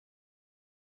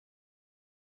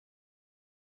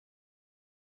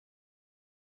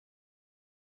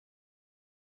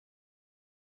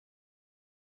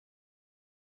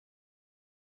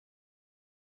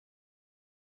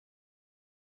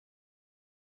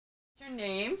Your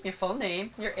name, your full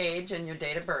name, your age, and your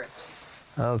date of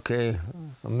birth. Okay,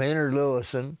 Maynard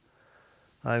Lewison.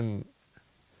 I'm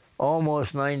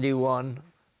almost 91,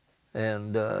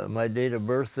 and my date of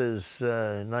birth is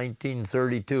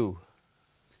 1932.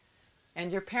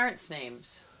 And your parents'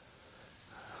 names.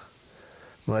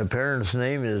 My parents'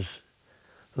 name is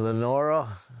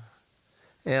Lenora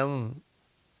M.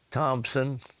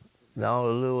 Thompson, now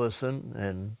Lewison,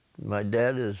 and my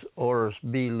dad is Oris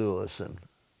B. Lewison.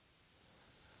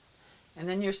 And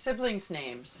then your siblings'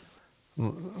 names.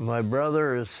 My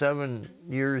brother is 7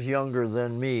 years younger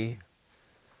than me,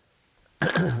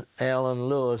 Alan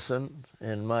Lewison,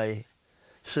 and my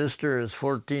sister is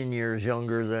 14 years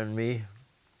younger than me,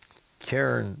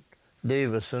 Karen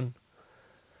Davison.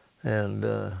 And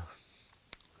then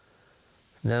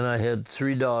I had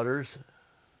 3 daughters,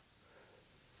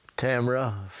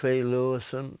 Tamara Faye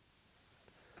Lewison,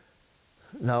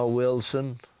 now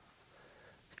Wilson,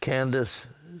 Candace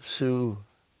Sue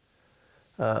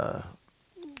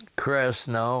Cress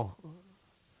now,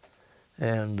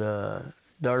 and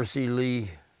Darcy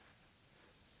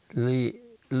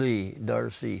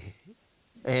Darcy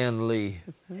Ann Lee.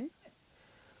 Mm-hmm.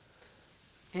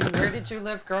 And where did you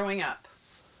live growing up?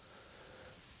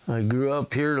 I grew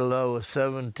up here till I was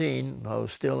 17. I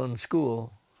was still in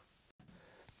school.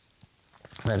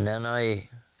 And then I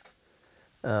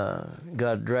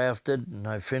got drafted, and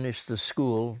I finished the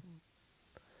school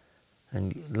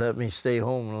and let me stay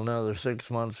home another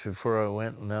 6 months before I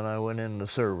went, and then I went into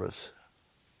service.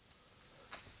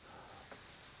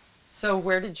 So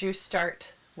where did you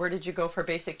start? Where did you go for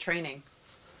basic training?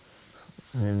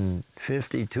 In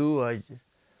 '52,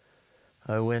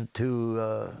 I went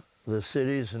to the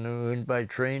cities, and I went by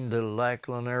train to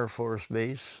Lackland Air Force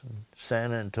Base,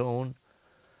 San Antonio,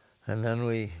 and then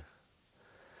we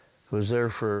was there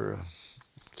for,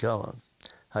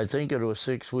 I think it was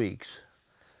 6 weeks.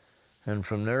 And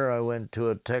from there I went to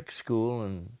a tech school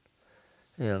in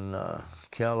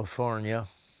California.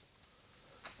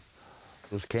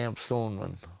 It was Camp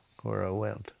Stoneman where I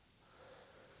went.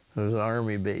 It was an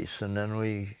Army base, and then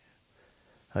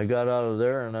I got out of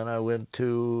there, and then I went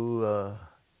to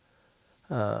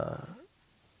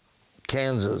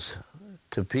Kansas,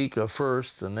 Topeka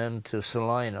first, and then to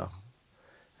Salina.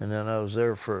 And then I was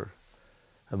there for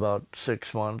about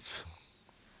 6 months.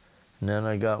 And then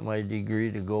I got my degree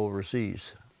to go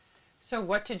overseas. So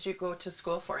what did you go to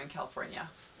school for in California?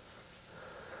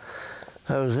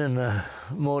 I was in the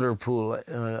motor pool,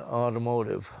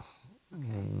 automotive.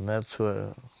 And that's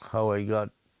how I got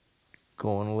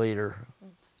going later.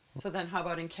 So then how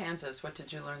about in Kansas? What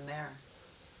did you learn there?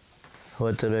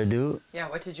 What did I do? Yeah,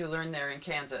 what did you learn there in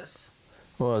Kansas?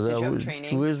 Well, did you have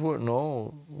training?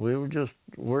 We were just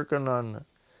working on,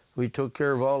 we took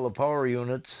care of all the power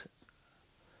units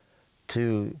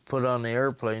to put on the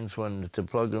airplanes to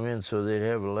plug them in so they'd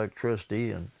have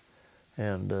electricity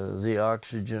and the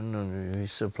oxygen, and we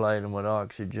supplied them with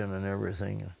oxygen and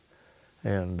everything.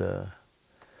 And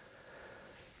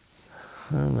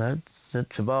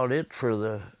that's about it for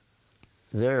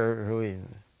there.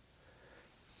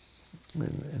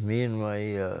 Me and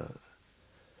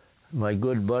my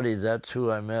good buddy, that's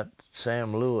who I met,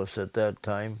 Sam Lewis, at that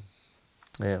time,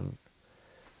 and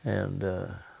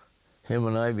him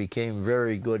and I became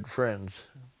very good friends.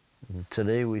 And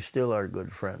today we still are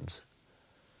good friends.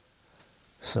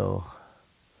 So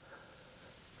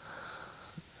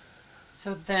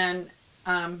then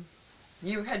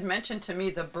you had mentioned to me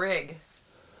the brig.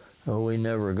 Well, we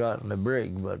never got in the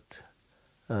brig, but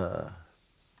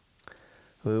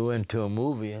we went to a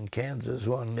movie in Kansas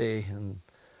one day, and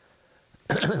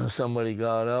somebody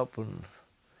got up, and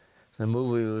the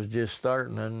movie was just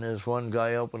starting, and there's one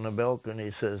guy up on the balcony,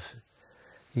 he says,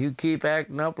 "You keep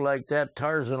acting up like that,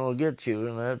 Tarzan will get you."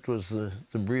 And that was the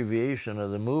abbreviation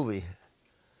of the movie,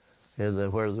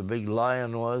 where the big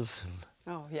lion was.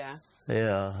 Oh, yeah.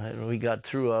 Yeah, and we got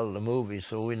through out of the movie,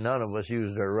 so none of us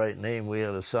used our right name. We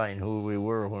had to sign who we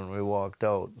were when we walked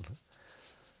out.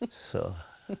 So.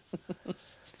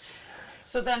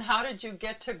 So then how did you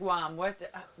get to Guam? What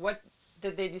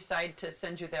did they decide to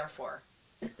send you there for?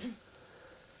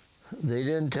 They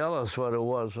didn't tell us what it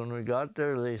was. When we got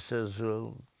there, they says,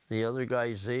 well, the other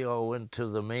guys, they all went to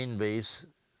the main base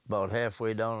about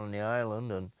halfway down on the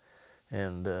island,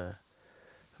 and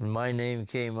my name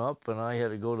came up, and I had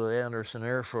to go to Anderson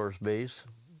Air Force Base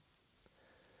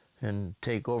and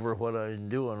take over what I'm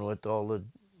doing with all the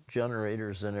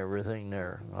generators and everything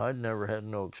there. I'd never had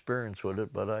no experience with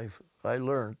it, but I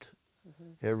learned.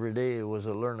 Every day it was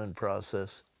a learning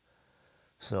process.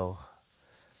 So.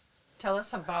 Tell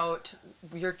us about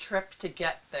your trip to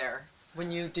get there.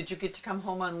 Did you get to come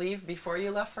home on leave before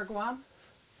you left for Guam?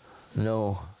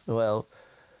 No, well,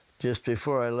 just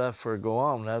before I left for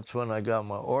Guam, that's when I got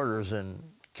my orders in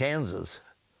Kansas.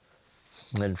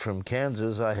 And from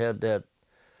Kansas, I had that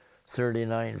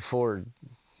 39 Ford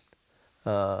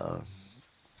car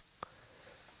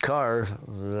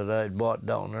that I'd bought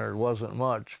down there. It wasn't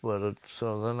much, but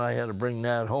so then I had to bring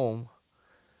that home.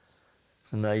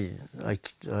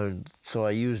 And so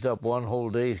I used up one whole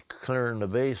day clearing the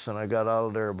base, and I got out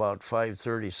of there about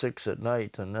 5:36 at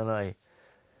night. And then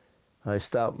I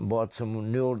stopped and bought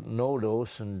some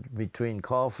no-dose, and between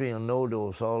coffee and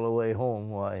no-dose all the way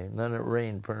home. And then it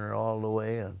rained all the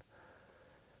way,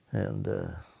 and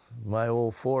my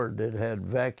old Ford had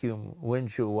vacuum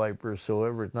windshield wipers, so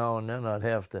every now and then I'd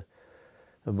have to,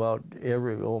 about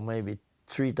maybe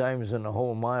 3 times in the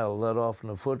whole mile, let off in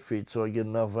the foot feet so I get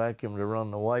enough vacuum to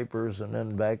run the wipers, and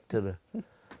then back to the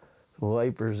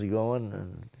wipers going,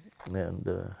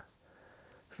 and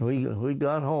we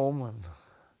got home,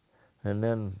 and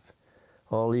then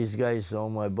all these guys, all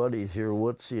my buddies here,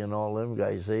 Woodsy and all them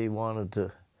guys, they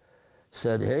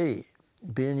said, hey,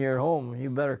 being you're home,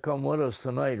 you better come with us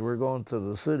tonight. We're going to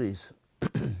the cities.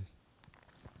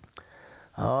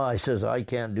 Oh, I says, I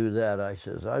can't do that. I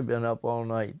says, I've been up all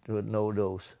night with no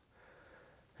dose.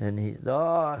 And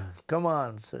come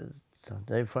on. So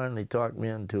they finally talked me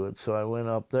into it. So I went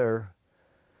up there,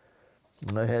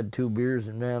 and I had 2 beers,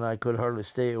 and man, I could hardly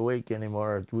stay awake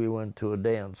anymore. We went to a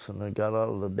dance, and I got out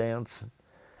of the dance.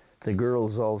 The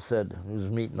girls all said, I was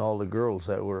meeting all the girls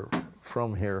that were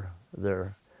from here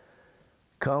there.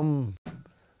 Come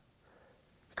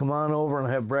on over and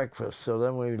have breakfast. So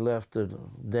then we left the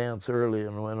dance early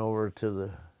and went over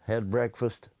to had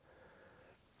breakfast.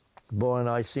 Boy, and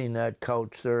I seen that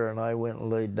couch there, and I went and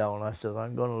laid down. I said,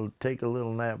 I'm going to take a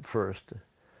little nap first.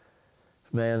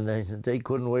 Man, they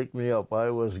couldn't wake me up.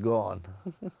 I was gone.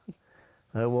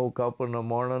 I woke up in the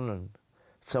morning, and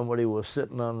somebody was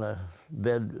sitting on the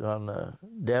bed on the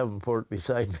Davenport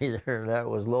beside me there, and that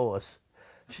was Lois.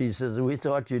 She says, we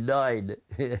thought you died.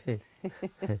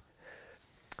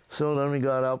 So then we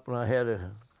got up, and I had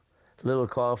a little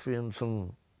coffee and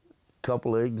some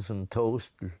couple eggs and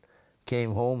toast.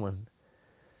 Came home, and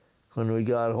when we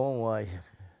got home,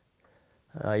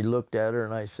 I looked at her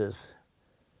and I says,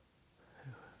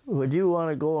 would you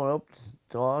want to go up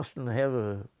to Austin and have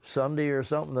a Sunday or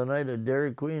something tonight at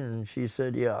Dairy Queen? And she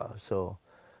said, yeah. So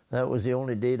that was the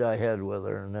only date I had with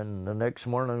her. And then the next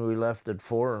morning we left at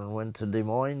 4 and went to Des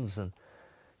Moines and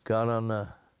got on the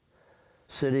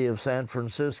City of San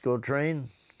Francisco train.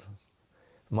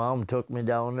 Mom took me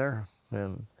down there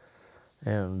and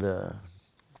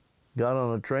got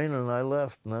on a train, and I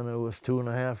left. And then it was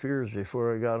 2.5 years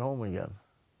before I got home again.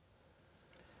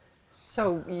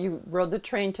 So you rode the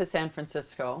train to San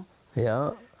Francisco.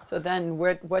 Yeah. So then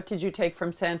what did you take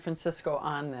from San Francisco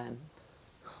on then?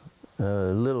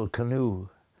 A little canoe.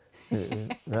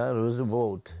 That was a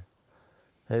boat.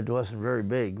 It wasn't very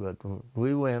big, but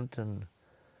we went and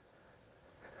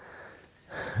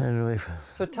we...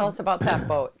 So tell us about that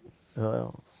boat.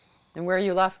 Well... And where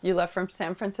you left? You left from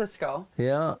San Francisco.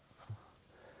 Yeah.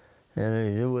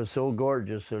 And it was so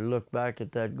gorgeous. I looked back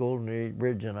at that Golden Gate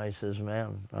Bridge, and I says,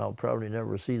 man, I'll probably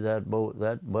never see that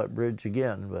bridge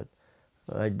again, but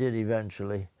I did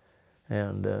eventually.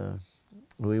 And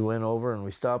we went over, and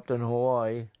we stopped in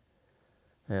Hawaii,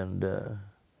 and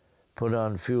put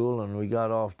on fuel, and we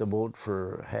got off the boat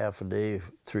for half a day,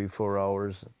 3-4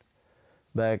 hours,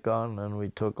 back on, and we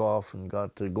took off and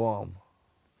got to Guam.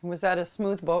 Was that a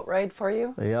smooth boat ride for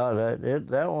you? Yeah,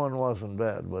 that one wasn't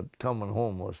bad, but coming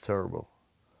home was terrible.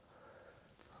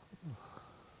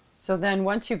 So then,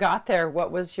 once you got there,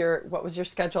 what was your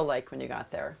schedule like when you got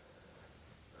there?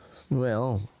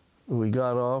 Well, we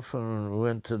got off and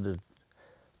went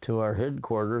to our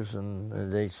headquarters,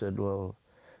 and they said, "Well,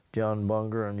 John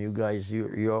Bunger and you guys,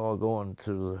 you're all going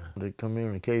to the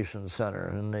communications center."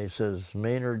 And they says,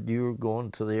 "Maynard, you're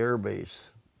going to the air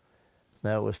base."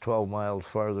 That was 12 miles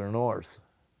farther north.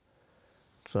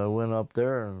 So I went up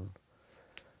there, and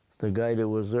the guy that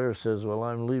was there says, well,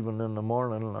 I'm leaving in the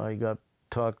morning. And I got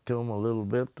talked to him a little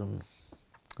bit, and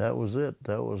that was it.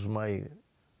 That was my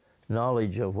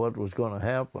knowledge of what was going to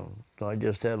happen. So I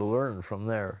just had to learn from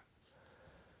there.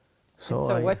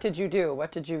 So what did you do?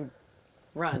 What did you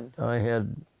run? I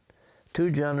had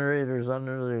 2 generators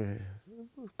under the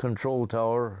control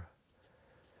tower,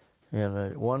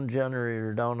 and 1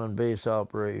 generator down on base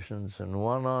operations, and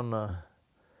 1 on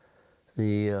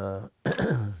the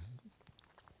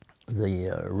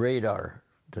radar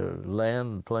to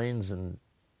land planes and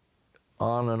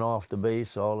on and off the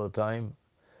base all the time.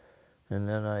 And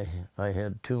then I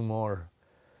had 2 more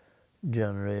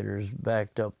generators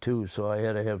backed up too, so I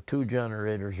had to have 2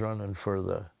 generators running for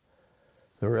the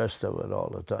rest of it all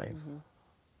the time,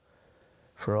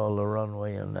 for all the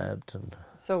runway and that. And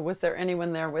So was there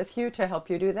anyone there with you to help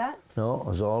you do that? no, I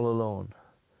was all alone.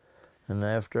 And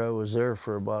after I was there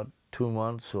for about 2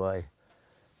 months,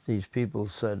 these people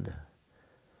said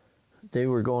they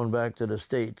were going back to the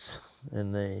States,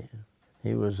 and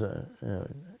he was a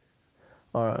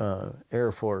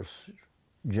Air Force,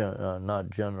 not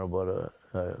general, but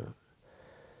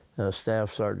a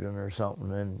staff sergeant or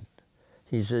something. And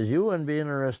he says, "You wouldn't be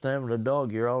interested in having a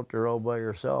dog. You're out there all by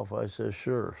yourself." I said,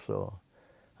 "Sure." So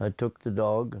I took the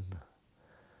dog,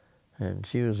 and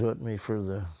she was with me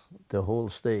for the whole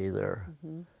stay there.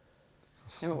 And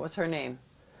what was her name?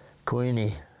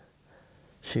 Queenie.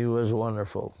 She was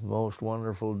wonderful, most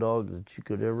wonderful dog that you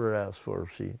could ever ask for.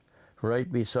 She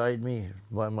right beside me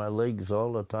by my legs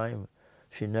all the time.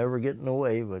 She never getting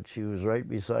away, but she was right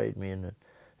beside me. And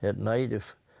at night,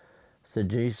 if the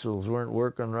diesels weren't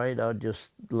working right, I'd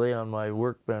just lay on my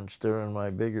workbench there in my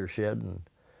bigger shed and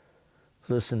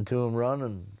listen to them run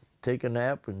and take a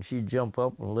nap, and she'd jump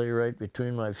up and lay right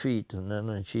between my feet, and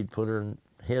then she'd put her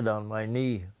head on my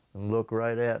knee and look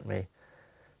right at me.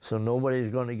 So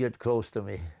nobody's going to get close to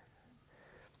me.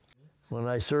 When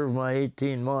I served my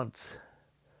 18 months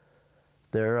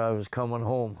there, I was coming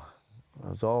home. I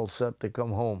was all set to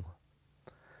come home.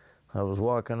 I was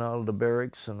walking out of the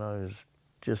barracks, and I was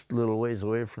just a little ways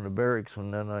away from the barracks,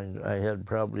 and then I had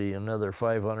probably another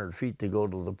 500 feet to go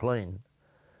to the plane.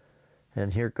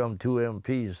 And here come 2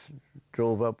 MPs,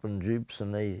 drove up in Jeeps,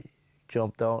 and they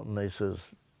jumped out, and they says,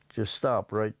 "Just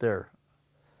stop right there."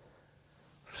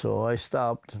 So I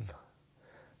stopped, and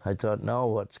I thought, now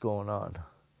what's going on?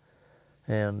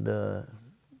 And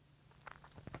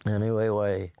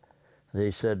anyway,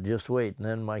 they said, "Just wait." And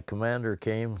then my commander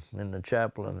came, and the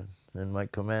chaplain, and my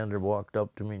commander walked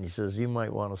up to me, and he says, "You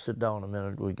might want to sit down a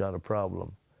minute, we got a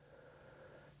problem."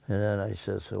 And then I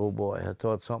says, "Oh boy, I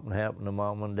thought something happened to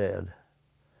Mom and Dad."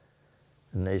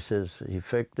 And they says,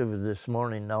 "Effective this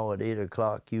morning now at 8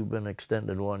 o'clock, you've been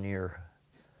extended 1 year."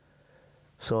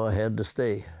 So I had to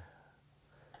stay.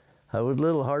 I was a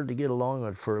little hard to get along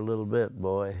with for a little bit,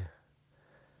 boy.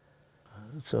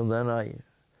 So then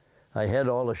I had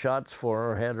all the shots for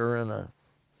her, had her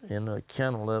in a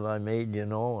kennel that I made, you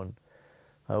know, and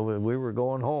we were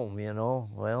going home, you know.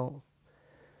 Well,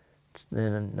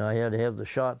 and I had to have the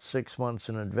shots 6 months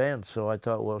in advance, so I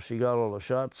thought, well, she got all the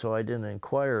shots, so I didn't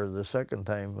inquire the second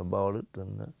time about it.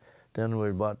 And then we were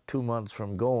about 2 months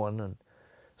from going, and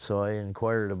so I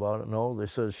inquired about it. No, they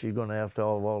said she's going to have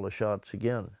all the shots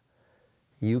again.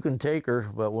 You can take her,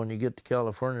 but when you get to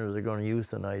California, they're going to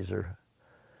euthanize her.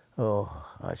 Oh,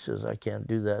 I says, I can't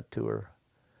do that to her.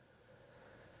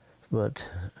 But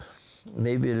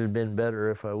maybe it had been better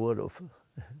if I would have,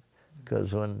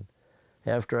 because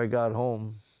after I got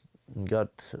home and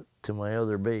got to my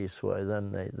other base, why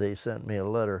then they sent me a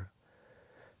letter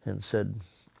and said,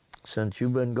 "Since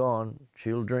you've been gone,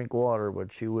 she'll drink water,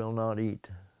 but she will not eat."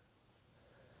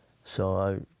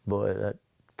 So boy, that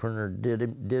printer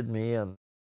did me in.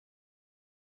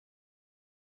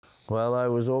 While I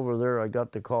was over there, I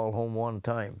got to call home one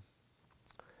time.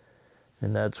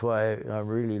 And that's why I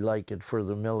really like it for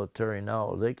the military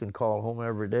now. They can call home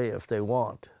every day if they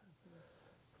want.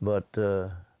 But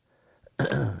but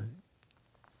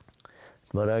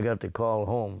I got to call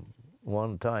home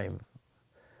one time,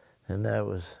 and that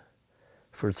was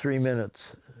for 3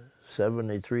 minutes,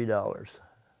 $73.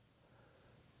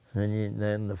 And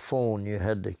then the phone, you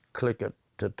had to click it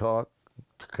to talk,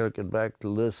 to click it back to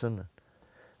listen.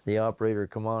 The operator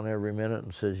come on every minute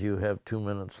and says, "You have 2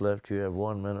 minutes left, you have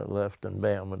 1 minute left," and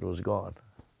bam, it was gone.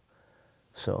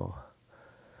 So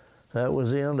that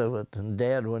was the end of it. And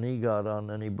Dad, when he got on,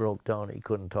 then he broke down. He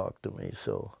couldn't talk to me.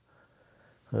 So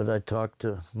but I talked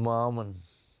to Mom and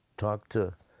talked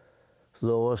to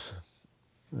Lois,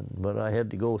 but I had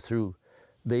to go through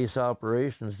base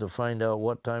operations to find out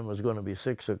what time was going to be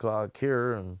 6 o'clock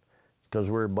here, and because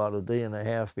we're about a day and a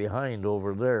half behind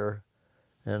over there.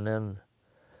 And then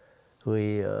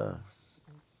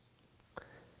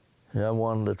I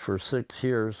wanted it for 6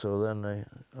 years, so then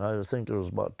I think it was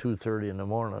about 2:30 in the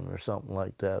morning or something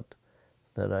like that,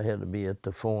 that I had to be at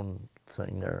the phone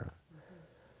thing there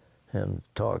and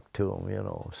talk to them, you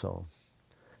know. So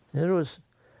it was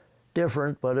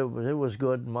different, but it was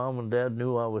good. Mom and Dad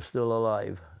knew I was still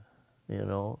alive, you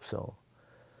know. So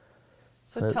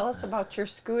tell us about your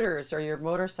scooters or your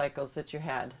motorcycles that you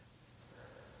had.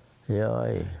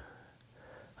 Yeah,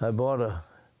 I bought a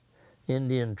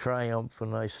Indian Triumph,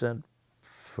 and I sent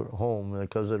for home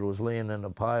because it was laying in a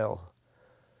pile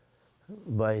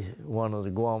by one of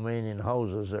the Guamanian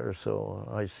houses there, so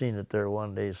I seen it there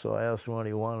one day, so I asked him what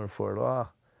he wanted for it.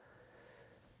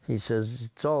 He says,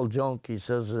 it's all junk. He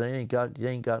says, they ain't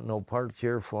got no parts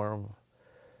here for him.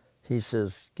 He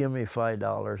says, give me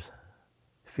 $5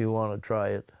 if you want to try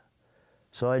it.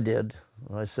 So I did.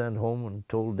 I sent home and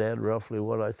told Dad roughly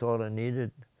what I thought I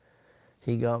needed.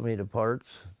 He got me the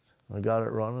parts. I got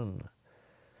it running.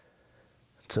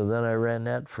 So then I ran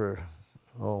that for,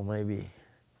 maybe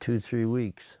 2-3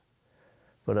 weeks.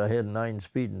 But I had 9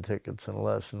 speeding tickets in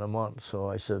less than a month, so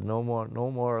I said, no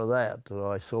more of that. So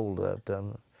I sold that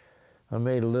then. I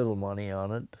made a little money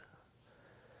on it.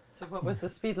 So what was the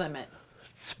speed limit?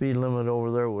 Speed limit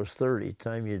over there was 30.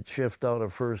 Time you'd shift out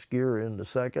of first gear into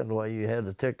second, why you had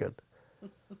a ticket.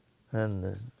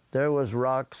 And there was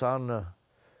rocks on the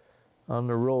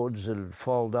roads that'd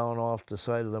fall down off the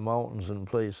side of the mountains in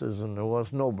places, and there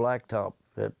was no blacktop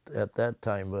at that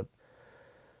time, but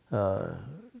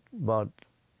about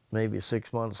maybe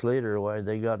 6 months later, why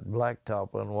they got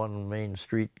blacktop on one main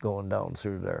street going down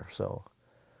through there, so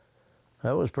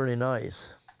that was pretty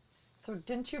nice. So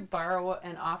didn't you borrow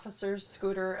an officer's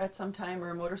scooter at some time, or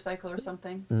a motorcycle or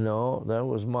something? No, that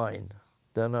was mine.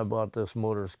 Then I bought this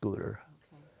motor scooter.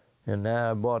 Okay. And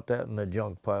now I bought that in the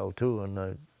junk pile too,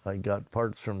 and I got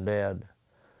parts from Dad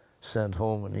sent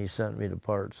home, and he sent me the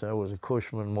parts. That was a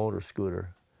Cushman motor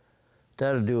scooter.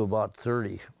 That'd do about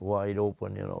 30 wide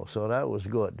open, you know, so that was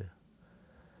good.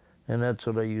 And that's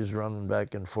what I used running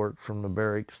back and forth from the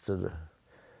barracks to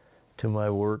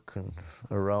my work and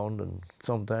around, and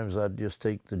sometimes I'd just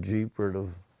take the Jeep or the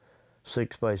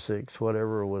 6x6,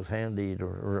 whatever was handy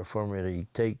for me to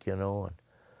take, you know,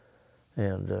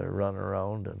 and run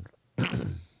around and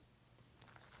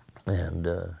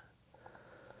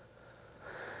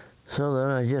so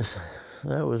then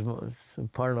that was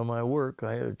part of my work.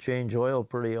 I had to change oil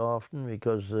pretty often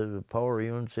because the power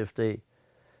units,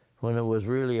 when it was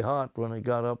really hot, when it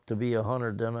got up to be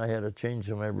 100, then I had to change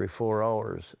them every 4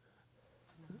 hours.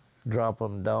 Drop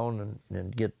them down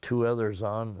and get 2 others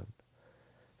on.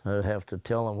 And I'd have to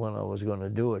tell them when I was going to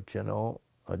do it, you know.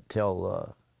 I'd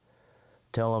tell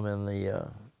them in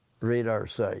the radar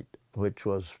site, which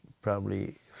was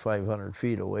probably 500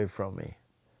 feet away from me.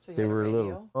 So you they had a were radio?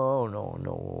 little.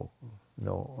 Oh,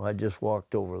 no. I just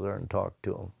walked over there and talked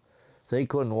to them. They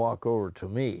couldn't walk over to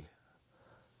me,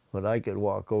 but I could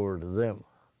walk over to them.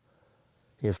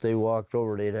 If they walked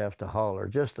over, they'd have to holler.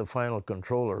 Just the final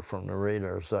controller from the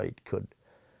radar site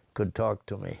could talk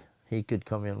to me. He could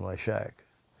come in my shack.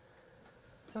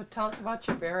 So tell us about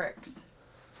your barracks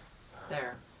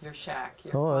there, your shack.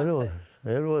 Your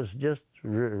It was just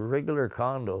regular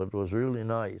condo. It was really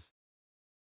nice.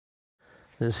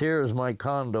 This here is my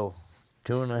condo.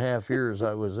 2.5 years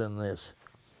I was in this.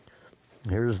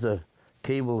 Here's the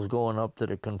cables going up to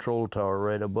the control tower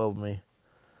right above me.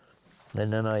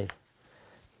 And then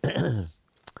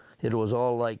it was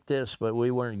all like this, but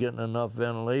we weren't getting enough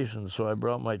ventilation, so I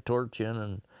brought my torch in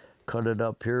and cut it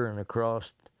up here and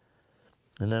across.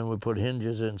 And then we put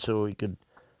hinges in so we could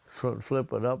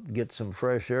flip it up, get some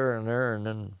fresh air in there, and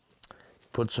then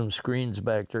put some screens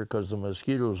back there because the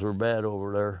mosquitoes were bad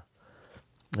over there.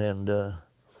 And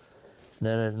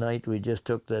then at night we just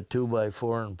took that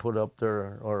 2x4 and put up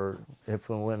there, or if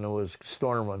and when it was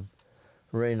storming,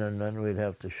 raining, then we'd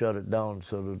have to shut it down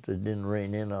so that it didn't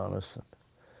rain in on us.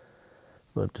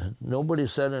 But nobody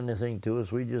said anything to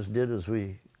us. We just did as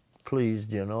we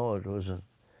pleased, you know.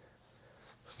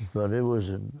 But it was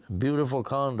a beautiful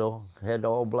condo. Had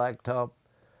all blacktop,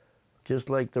 just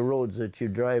like the roads that you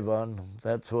drive on.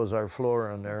 That was our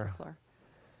floor in there.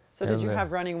 So did you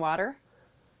have running water?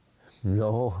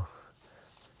 No.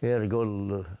 We had to go to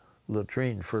the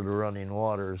latrine for the running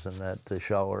waters and that, to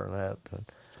shower and that.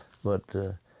 But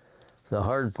the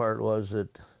hard part was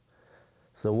that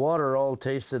the water all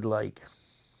tasted like,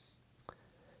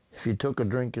 if you took a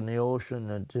drink in the ocean,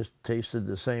 it just tasted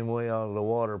the same way out of the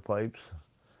water pipes.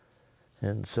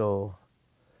 And so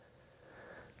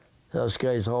us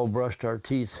guys all brushed our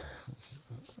teeth.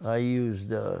 I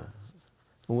used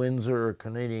Windsor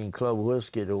Canadian Club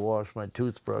whiskey to wash my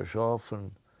toothbrush off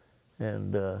and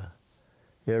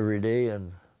every day,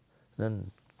 and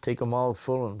then take a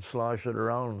mouthful and slosh it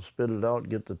around and spit it out,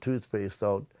 get the toothpaste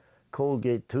out.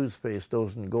 Colgate toothpaste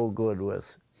doesn't go good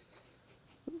with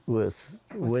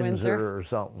Windsor or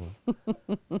something.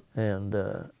 And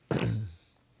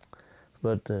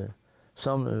but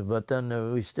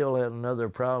then we still had another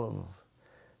problem.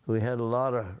 We had a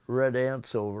lot of red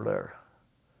ants over there,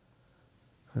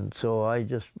 and so I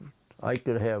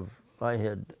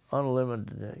had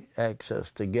unlimited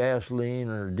access to gasoline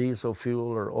or diesel fuel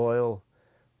or oil.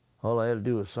 All I had to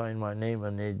do was sign my name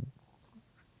and they'd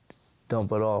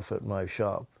dump it off at my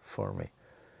shop for me.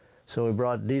 So we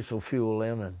brought diesel fuel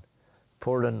in and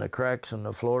poured in the cracks in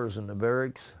the floors in the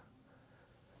barracks.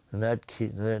 And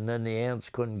then the ants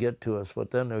couldn't get to us,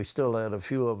 but then we still had a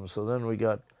few of them. So then we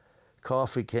got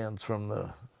coffee cans from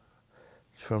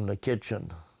the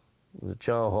kitchen, the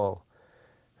chow hall,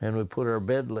 and we put our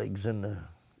bed legs in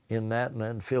that and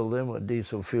then filled them with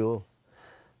diesel fuel.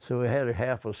 So we had a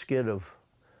half a skid of,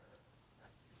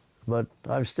 but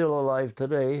I'm still alive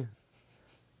today.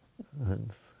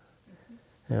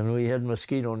 And we had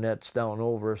mosquito nets down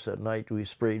over us at night. We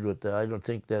sprayed with that. I don't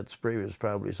think that spray was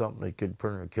probably something that could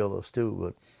burn or kill us too,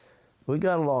 but we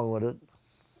got along with it.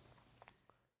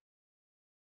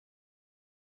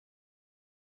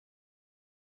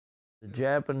 The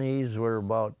Japanese were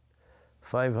about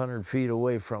 500 feet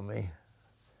away from me,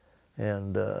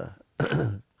 and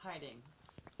Hiding.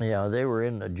 yeah, they were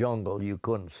in the jungle. You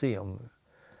couldn't see them.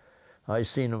 I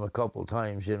seen them a couple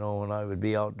times, you know, when I would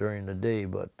be out during the day,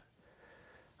 but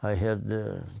I had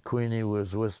Queenie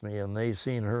was with me, and they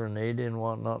seen her, and they didn't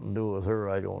want nothing to do with her,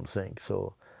 I don't think.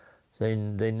 So they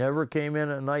never came in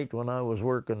at night when I was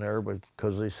working there, but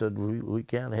because they said we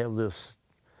can't have this.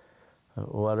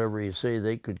 Whatever you say,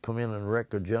 they could come in and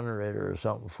wreck a generator or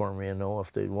something for me, you know,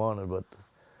 if they wanted. But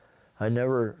I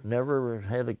never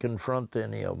had to confront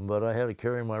any of them. But I had to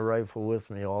carry my rifle with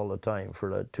me all the time for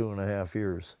that 2.5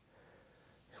 years.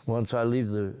 Once I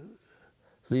leave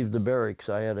the barracks,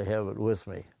 I had to have it with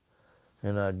me,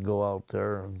 and I'd go out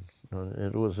there, and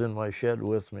it was in my shed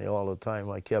with me all the time.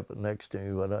 I kept it next to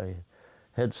me, but I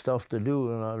had stuff to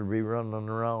do, and I'd be running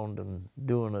around and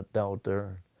doing it out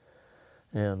there.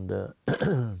 And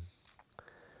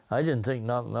I didn't think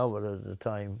nothing of it at the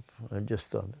time. I just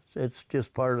thought it's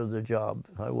just part of the job.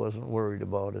 I wasn't worried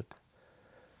about it.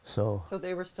 So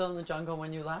they were still in the jungle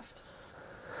when you left?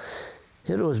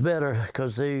 It was better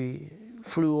because they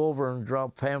flew over and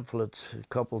dropped pamphlets a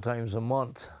couple times a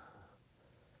month,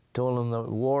 told them the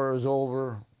war is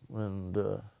over and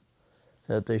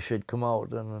that they should come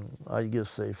out. And I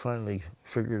guess they finally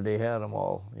figured they had them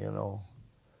all, you know.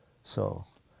 So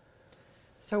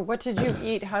what did you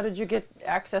eat? How did you get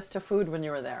access to food when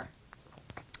you were there?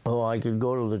 Oh, I could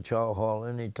go to the chow hall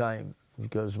anytime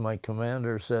because my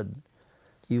commander said,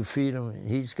 you feed him.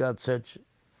 He's got such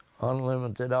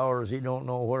unlimited hours. He don't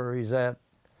know where he's at.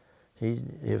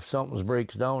 If something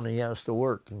breaks down, he has to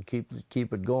work and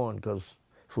keep it going, because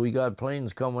if we got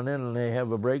planes coming in and they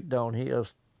have a breakdown, he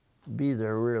has to be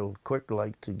there real quick,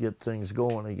 like, to get things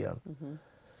going again. Mm-hmm.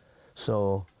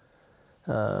 So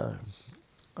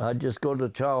I'd just go to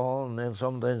the chow hall, and then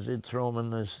sometimes they'd throw them in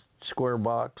this square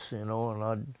box, you know, and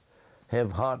I'd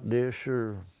have hot dish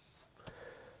or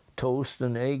toast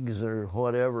and eggs or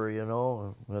whatever, you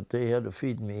know, but they had to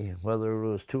feed me, whether it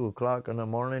was 2 o'clock in the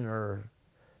morning or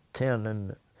 10,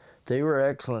 and they were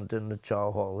excellent in the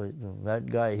chow hall. That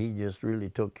guy, he just really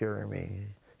took care of me.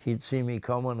 He'd see me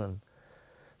coming, and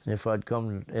if I'd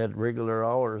come at regular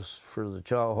hours for the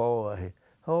chow hall,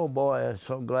 oh boy, I'm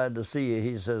so glad to see you.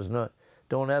 He says, no,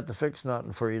 don't have to fix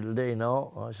nothing for you today,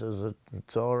 no. I says,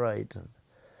 it's all right.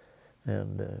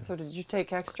 So did you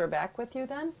take extra back with you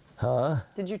then? Huh?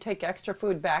 Did you take extra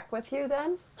food back with you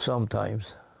then?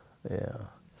 Sometimes, yeah.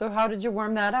 So how did you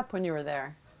warm that up when you were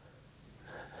there?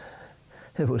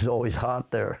 It was always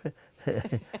hot there.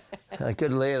 I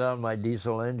could lay it on my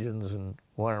diesel engines and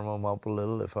warm them up a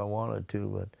little if I wanted to,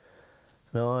 but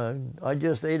no, I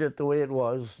just ate it the way it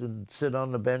was, and sit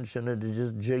on the bench, and it'd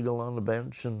just jiggle on the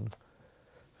bench, and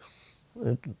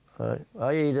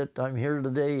I ate it. I'm here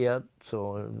today yet,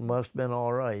 so it must have been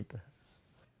all right.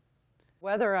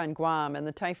 Weather on Guam and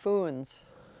the typhoons.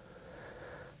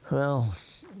 Well,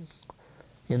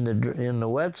 in the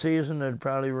wet season, it'd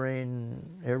probably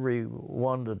rain every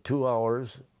 1 to 2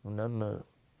 hours, and then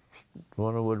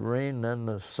when it would rain, then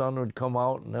the sun would come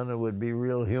out, and then it would be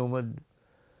real humid.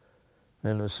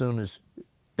 And as soon as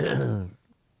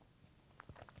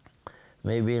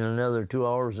maybe in another 2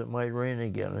 hours, it might rain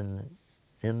again. And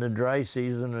in the dry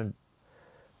season, it'd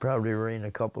probably rain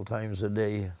a couple times a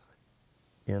day,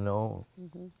 you know.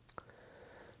 Mm-hmm.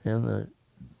 And the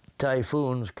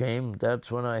typhoons came.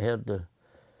 That's when I had the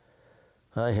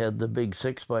big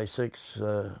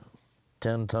 6x6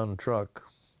 10-ton truck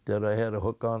that I had to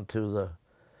hook onto the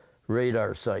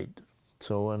radar site.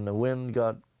 So when the wind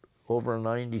got over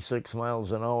 96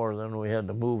 miles an hour, then we had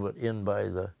to move it in by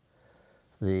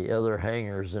the other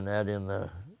hangars and that in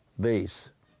the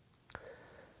base.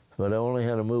 But I only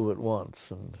had to move it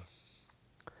once, and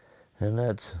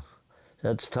that's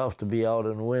tough to be out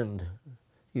in wind.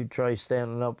 You try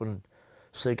standing up in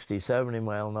 60, 70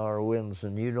 mile an hour winds,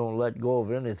 and you don't let go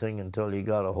of anything until you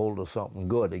got a hold of something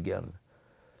good again.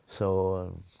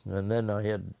 So, and then I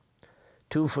had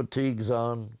 2 fatigues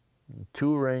on,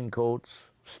 2 raincoats,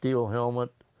 steel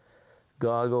helmet,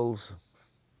 goggles,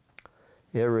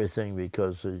 everything,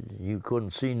 because you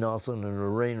couldn't see nothing and the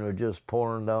rain was just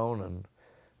pouring down and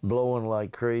blowing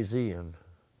like crazy, and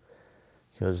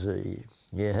because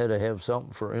you had to have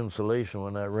something for insulation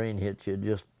when that rain hit you,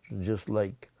 just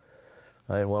like,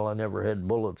 I never had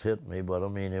bullets hit me, but I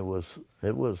mean, it was,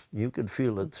 you could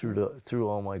feel it through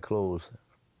all my clothes.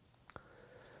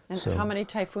 And so, how many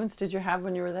typhoons did you have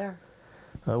when you were there?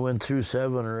 I went through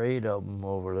 7 or 8 of them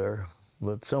over there,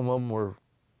 but some of them were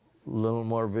a little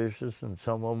more vicious and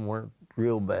some of them weren't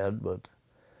real bad, but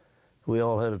we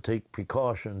all had to take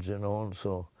precautions, you know, and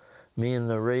so me and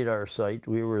the radar site,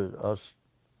 us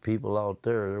people out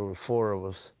there were 4 of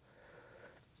us.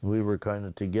 We were kind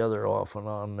of together off and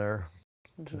on there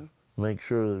to make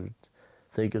sure that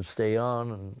they could stay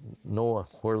on and know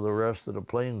where the rest of the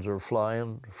planes were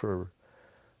flying, for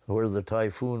where the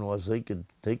typhoon was. They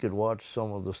could watch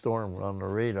some of the storm on the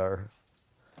radar.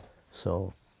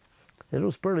 So it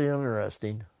was pretty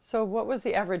interesting. So what was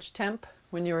the average temp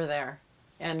when you were there?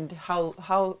 And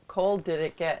how cold did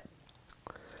it get?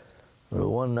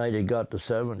 Well, one night it got to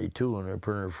 72 and the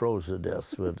printer froze to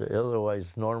death, but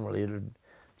otherwise normally it'd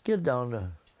get down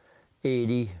to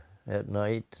 80 at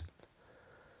night,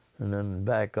 and then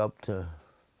back up to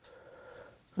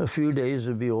a few days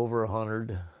it'd be over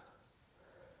 100.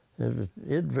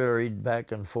 It varied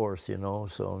back and forth, you know,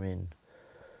 so I mean,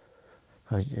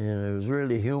 it was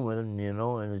really humid, you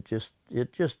know, and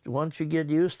it just once you get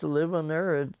used to living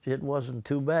there, it wasn't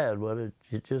too bad, but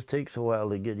it just takes a while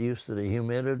to get used to the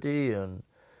humidity and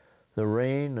the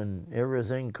rain and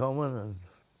everything coming, and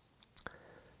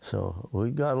so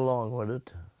we got along with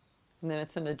it. And then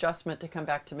it's an adjustment to come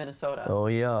back to Minnesota. Oh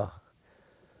yeah.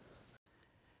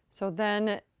 So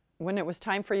then when it was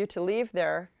time for you to leave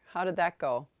there, how did that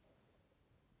go?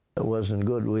 It wasn't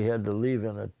good. We had to leave,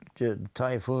 and a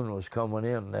typhoon was coming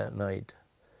in that night.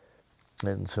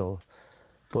 And so,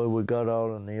 boy, we got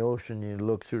out in the ocean. You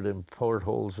look through them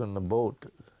portholes in the boat,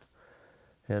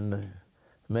 and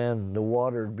man, the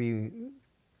water'd be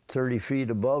 30 feet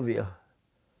above you.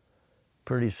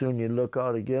 Pretty soon you'd look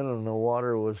out again, and the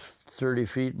water was 30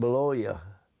 feet below you.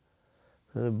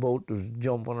 The boat was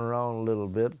jumping around a little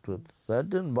bit, but that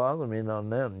didn't bother me none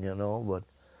then, you know, but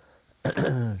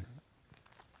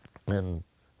and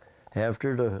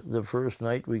after the first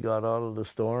night we got out of the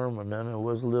storm, and then it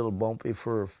was a little bumpy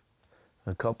for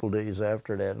a couple days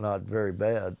after that, not very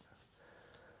bad.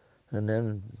 And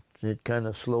then it kind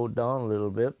of slowed down a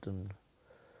little bit, and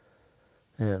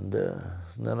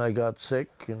then I got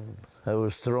sick, and I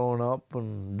was throwing up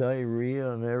and diarrhea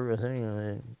and everything,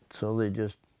 and so they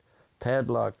just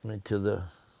padlocked me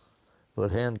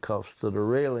with handcuffs to the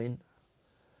railing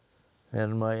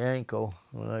and my ankle,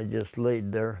 and I just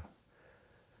laid there.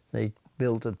 They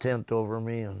built a tent over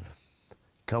me and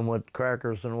come with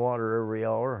crackers and water every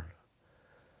hour.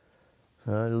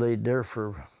 And I laid there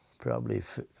for probably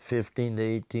 15 to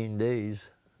 18 days.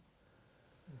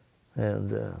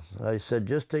 And I said,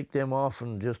 just take them off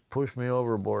and just push me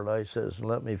overboard, I says, and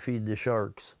let me feed the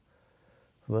sharks.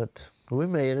 But we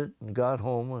made it and got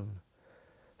home, and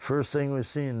first thing we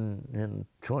seen in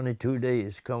 22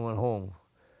 days coming home,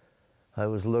 I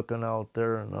was looking out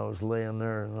there, and I was laying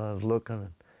there, and I was looking,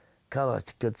 and God,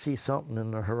 I could see something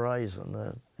in the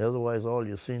horizon. Otherwise, all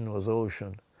you seen was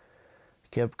ocean.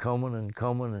 It kept coming and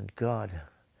coming, and God,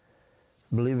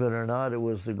 believe it or not, it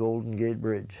was the Golden Gate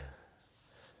Bridge.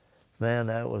 Man,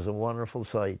 that was a wonderful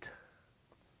sight.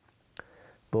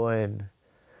 Boy, and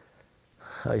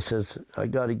I says, I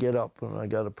got to get up, and I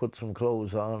got to put some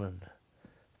clothes on, and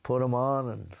put them on,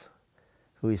 and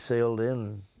we sailed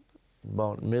in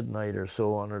about midnight or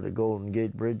so under the Golden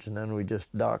Gate Bridge, and then we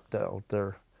just docked out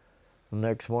there. The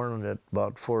next morning at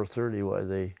about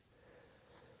 4:30,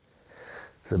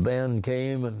 the band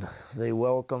came and they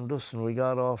welcomed us, and we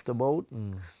got off the boat,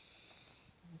 and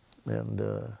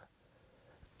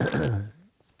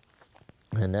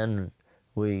and then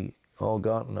we all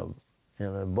got in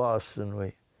a bus, and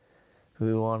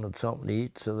we wanted something to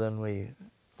eat, so then we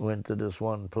went to this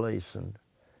one place, and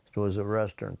it was a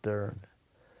restaurant there,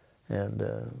 and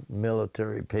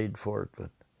military paid for it.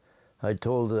 But I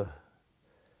told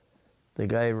the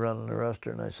guy running the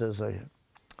restaurant, I says,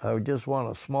 I just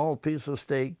want a small piece of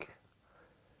steak,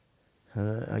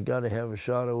 and I got to have a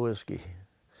shot of whiskey.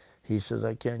 He says,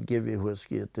 I can't give you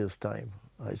whiskey at this time.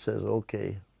 I says,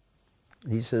 okay.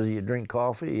 He says, you drink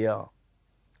coffee? Yeah.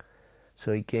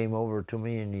 So he came over to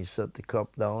me, and he set the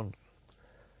cup down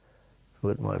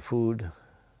with my food,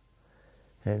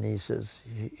 and he says,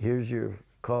 here's your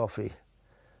coffee.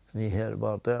 And he had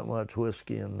about that much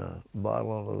whiskey in the bottom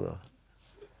of the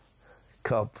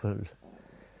cup. And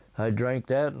I drank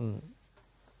that and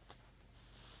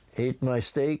ate my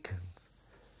steak.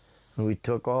 And we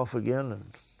took off again and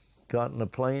got in a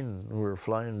plane. And we were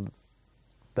flying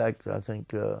back, I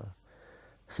think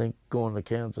going to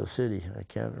Kansas City. I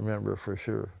can't remember for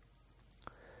sure.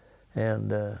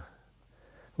 And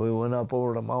we went up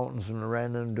over the mountains and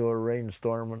ran into a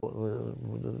rainstorm.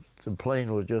 The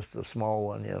plane was just a small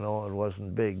one, you know. It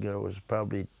wasn't big. There was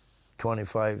probably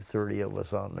 25, 30 of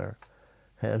us on there.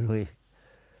 And we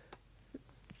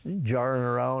jarring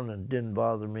around, and it didn't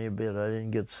bother me a bit. I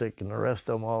didn't get sick. And the rest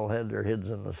of them all had their heads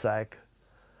in the sack,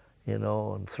 you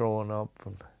know, and throwing up.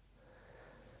 And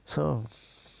so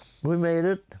we made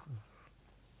it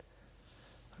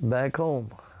back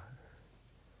home.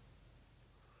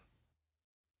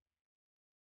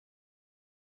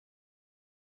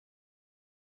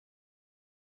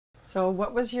 So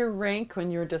what was your rank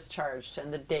when you were discharged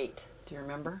and the date? Do you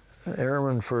remember?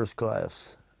 Airman first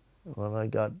class when I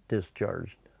got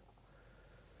discharged.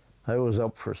 I was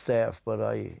up for staff, but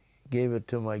I gave it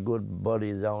to my good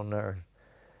buddy down there.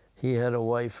 He had a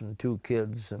wife and 2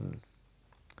 kids, and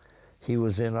he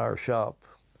was in our shop.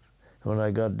 When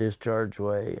I got discharged,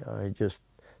 I just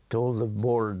told the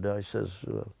board, I says,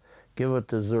 give it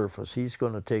to Zerfus. He's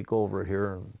going to take over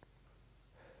here, and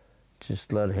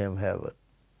just let him have it.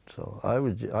 So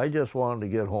I just wanted to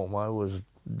get home. I was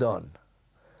done.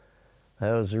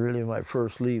 That was really my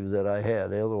first leave that I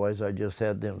had. Otherwise, I just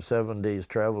had them 7 days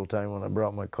travel time when I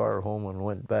brought my car home and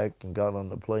went back and got on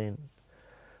the plane.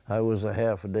 I was a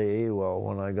half a day AWOL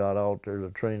when I got out there. The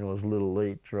train was a little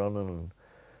late running, and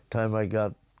time I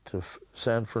got to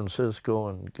San Francisco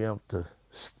and got to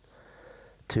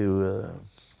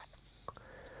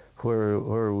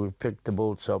where we picked the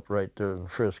boats up right there in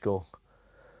Frisco.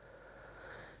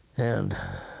 And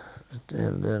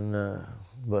then,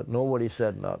 but nobody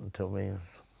said nothing to me.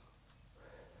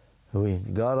 We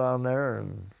got on there,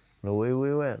 and away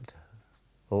we went,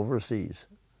 overseas.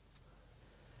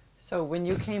 So when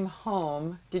you came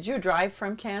home, did you drive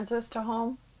from Kansas to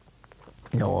home?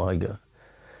 No,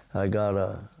 I got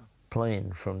a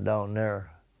plane from down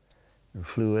there and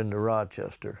flew into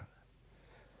Rochester.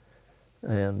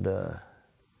 And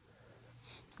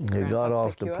they got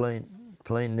off the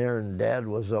plane there, and Dad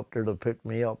was up there to pick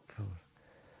me up.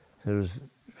 It was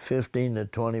 15 to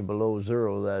 20 below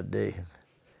zero that day.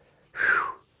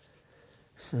 Whew.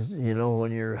 So, you know,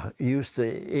 when you're used to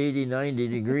 80, 90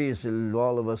 degrees,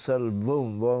 all of a sudden,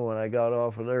 boom, boom. When I got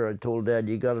off of there, I told Dad,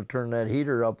 you got to turn that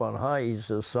heater up on high. He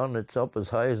says, son, it's up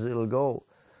as high as it'll go.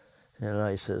 And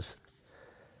I says,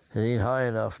 it ain't high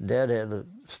enough. Dad had to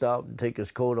stop and take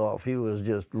his coat off. He was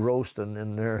just roasting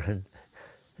in there.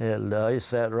 And I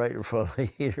sat right in front of the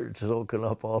heater, soaking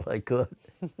up all I could.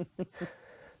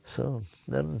 So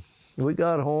then we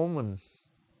got home, and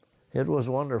it was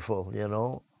wonderful, you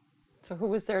know. So who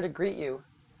was there to greet you?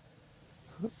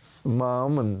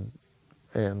 Mom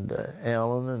and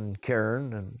Alan and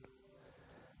Karen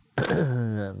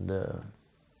and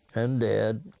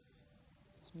Dad.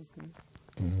 Mm-hmm.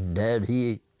 And Dad,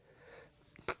 he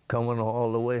coming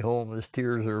all the way home, his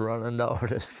tears are running down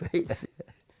his face.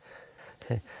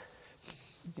 So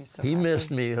he happy.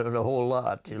 missed me a whole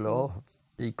lot, you know.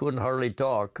 He couldn't hardly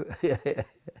talk.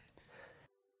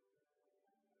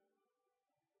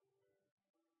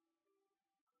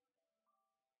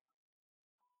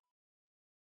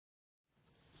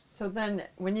 So then,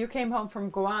 when you came home from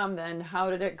Guam, then how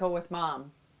did it go with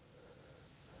Mom?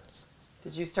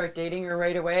 Did you start dating her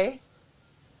right away?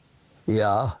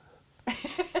 Yeah.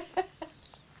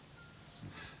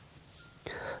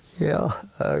 Yeah,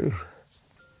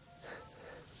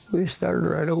 we started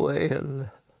right away, and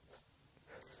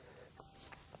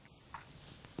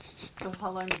So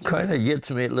how long did you kind of gets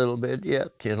me a little bit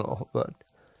yet, you know, but,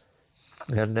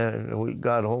 and then we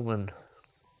got home in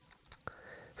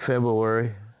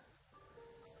February,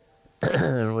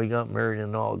 and we got married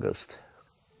in August.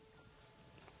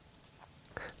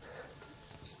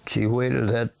 She waited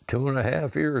that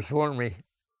 2.5 years for me.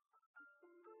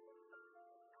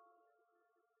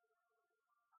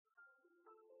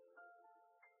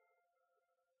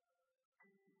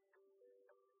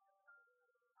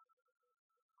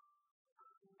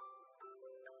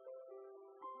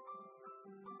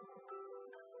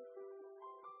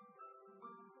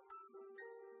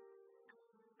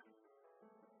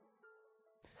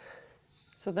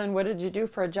 So then what did you do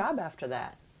for a job after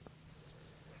that?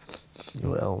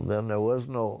 Well, then there was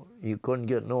no, you couldn't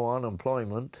get no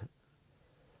unemployment.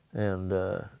 And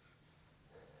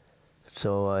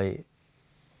so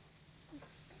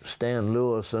Stan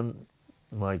Lewison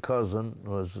my cousin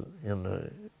was in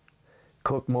the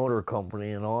Cook Motor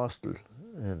Company in Austin,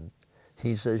 and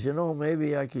he says, you know,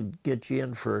 maybe I could get you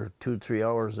in for 2-3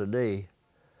 hours a day.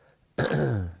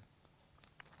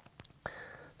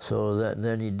 So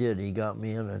then he did. He got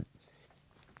me in and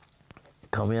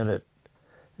come in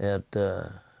at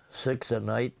 6 at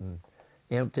night and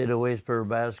empty the waste paper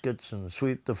baskets and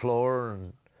sweep the floor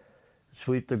and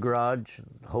sweep the garage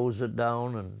and hose it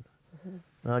down, and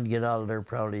I'd get out of there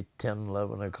probably 10,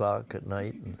 11 o'clock at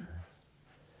night, and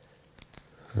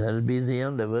that'd be the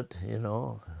end of it, you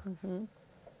know.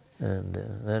 And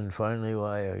then finally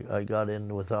I got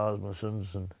in with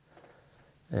Osmundson's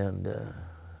and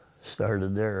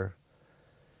started there.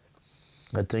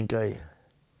 I think I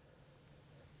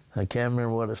can't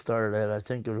remember what I started at. I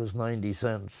think it was 90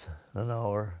 cents an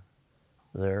hour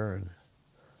there,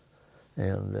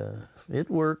 and it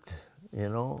worked, you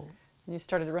know. You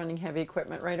started running heavy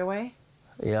equipment right away?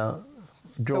 Yeah,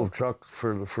 drove trucks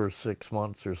for the first 6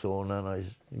 months or so, and then I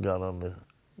got on the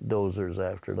dozers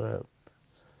after that.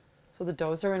 So the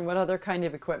dozer, and what other kind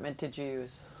of equipment did you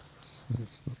use?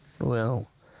 Well,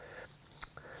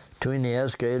 between the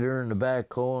excavator and the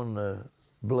backhoe and the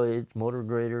blades, motor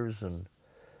graders, and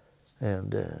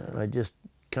I just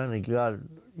kind of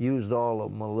used all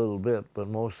of them a little bit, but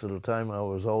most of the time I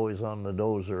was always on the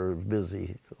dozer,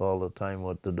 busy all the time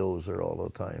with the dozer all the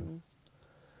time.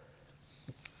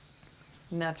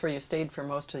 And that's where you stayed for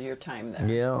most of your time there?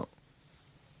 Yeah.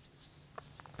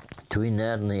 Between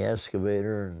that and the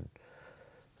excavator,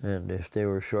 and if they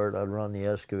were short, I'd run the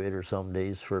excavator some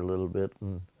days for a little bit,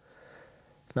 and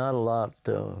not a lot,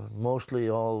 mostly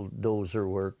all dozer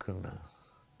work, and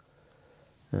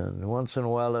once in a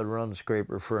while I'd run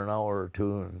scraper for an hour or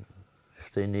two, and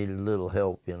if they needed a little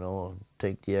help, you know,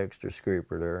 take the extra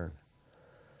scraper there.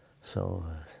 So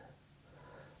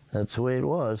that's the way it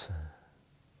was.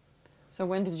 So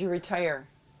when did you retire?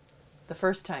 The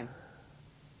first time?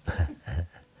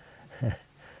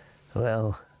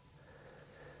 Well,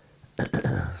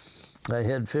 I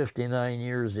had 59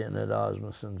 years in at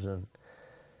Osmundson's, and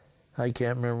I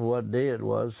can't remember what day it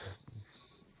was.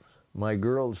 My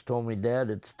girls told me, Dad,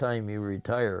 it's time you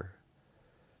retire.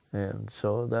 And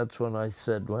so that's when I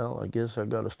said, well, I guess I've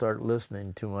got to start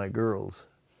listening to my girls.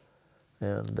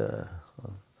 And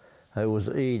I was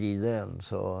 80 then,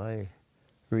 so I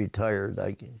retired.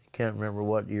 I can't remember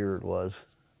what year it was.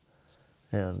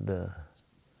 And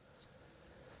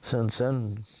since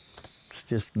then, it's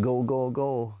just go, go,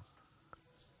 go.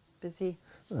 Busy?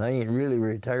 I ain't really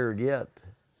retired yet.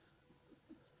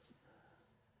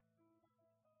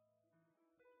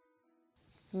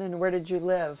 And then where did you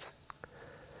live?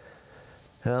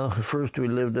 Well, first we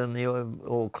lived in the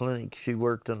old clinic. She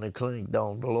worked in the clinic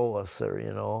down below us there,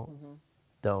 you know,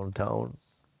 downtown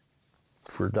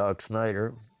for Doc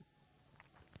Snyder.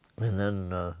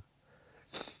 And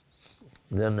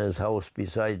then his house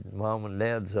beside Mom and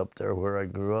Dad's up there where I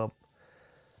grew up.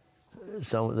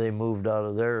 They moved out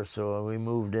of there, so we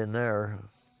moved in there,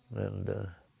 and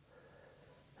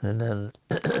then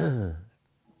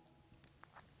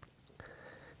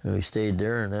we stayed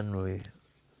there, and then we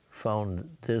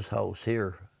found this house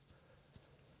here,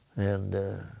 and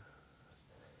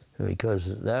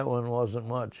because that one wasn't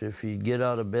much. If you get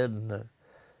out of bed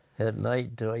at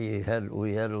night, we had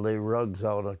to lay rugs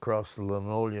out across the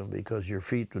linoleum because your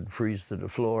feet would freeze to the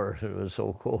floor. It was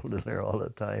so cold in there all the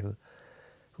time.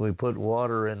 We put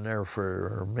water in there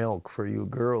for milk for you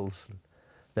girls.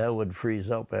 That would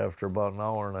freeze up after about an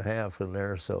hour and a half in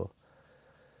there. So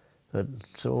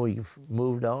we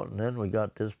moved out, and then we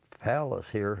got this palace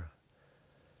here.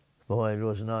 Boy, it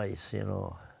was nice, you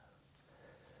know.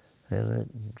 And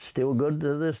it's still good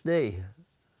to this day.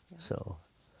 Yeah. So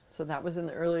that was in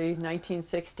the early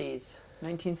 1960s.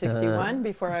 1961,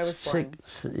 before I was born.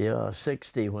 Yeah,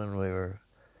 60 when we were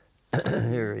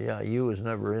here. Yeah, you was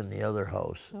never in the other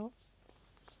house. No.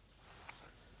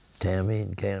 Tammy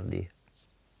and Candy.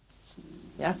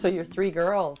 Yeah, so you're 3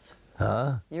 girls.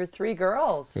 Huh? You're 3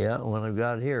 girls. Yeah, when I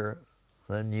got here,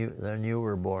 then you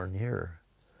were born here.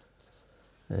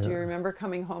 Yeah. Do you remember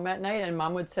coming home at night and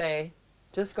Mom would say,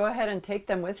 just go ahead and take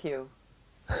them with you?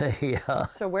 Yeah.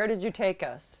 So where did you take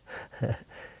us?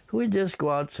 We'd just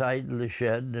go outside to the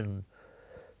shed and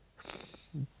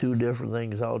do different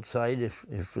things outside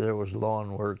if there was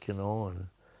lawn work, you know. And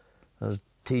I was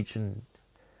teaching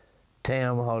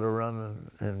Tam how to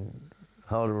run and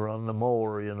how to run the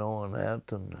mower, you know, and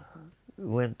that. And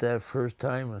went that first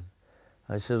time, and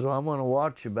I says, well, I'm going to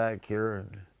watch you back here.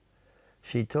 And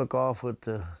she took off with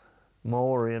the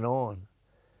mower, you know, and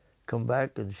come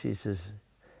back, and she says,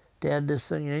 Dad, this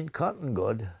thing ain't cutting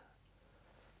good.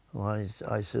 Well,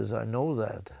 I says, I know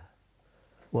that.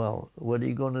 Well, what are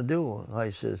you going to do? I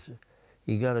says,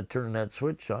 you got to turn that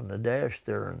switch on the dash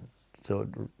there, and so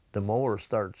the mower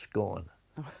starts going.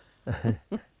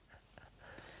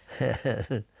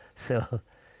 So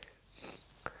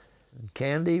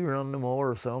Candy run the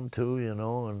mower some too, you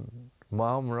know, and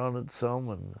Mom run it some,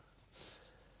 and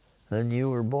then you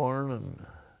were born,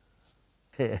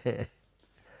 and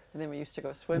And then we used to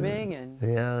go swimming and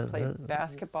yeah, play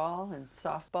basketball and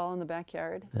softball in the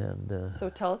backyard. and So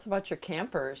tell us about your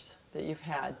campers that you've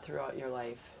had throughout your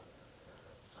life.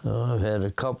 I've had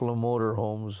a couple of motor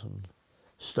homes, and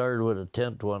started with a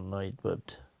tent one night,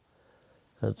 but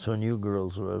that's when you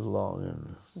girls were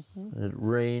along, and it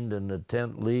rained and the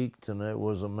tent leaked, and it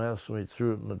was a mess. We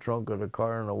threw it in the trunk of the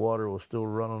car, and the water was still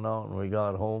running out, and we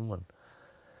got home, and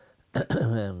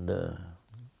and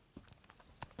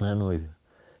then we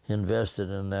invested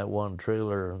in that one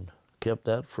trailer and kept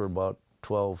that for about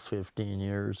 12, 15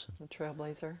 years. The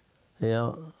Trailblazer.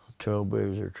 Yeah,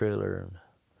 Trailblazer trailer,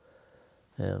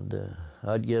 and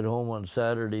I'd get home on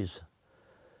Saturdays,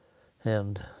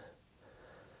 and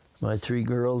my three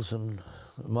girls and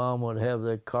Mom would have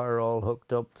that car all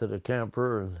hooked up to the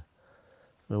camper, and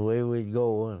away we'd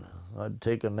go. And I'd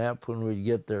take a nap when we'd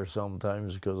get there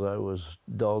sometimes, because I was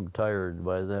dog tired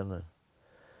by then.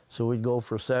 So we'd go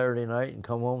for Saturday night and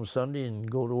come home Sunday and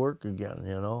go to work again,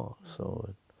 you know.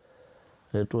 So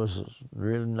it was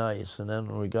really nice. And then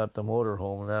when we got the motor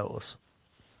home, that was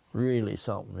really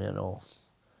something, you know.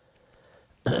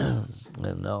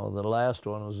 And now the last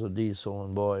one was a diesel,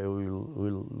 and boy, we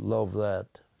love that.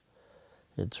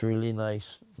 It's really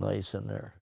nice in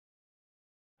there.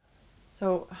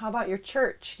 So how about your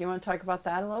church? Do you want to talk about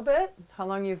that a little bit? How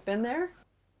long you've been there?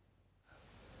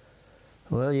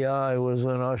 Well, yeah, I was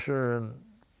an usher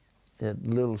at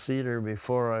Little Cedar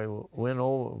before I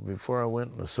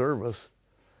went in the service.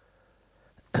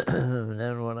 And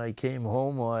then when I came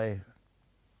home,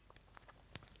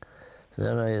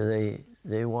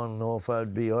 they want to know if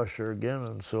I'd be usher again,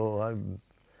 and so I've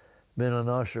been an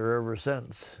usher ever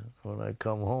since when I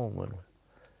come home.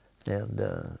 And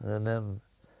then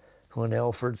when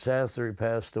Alfred Sathery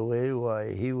passed away,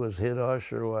 why, he was head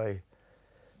usher, why,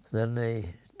 then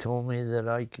they told me that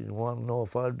I could want to know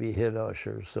if I'd be head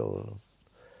usher, so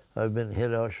I've been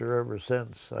head usher ever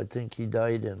since. I think he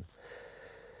died in,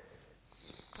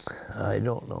 I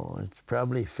don't know, it's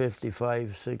probably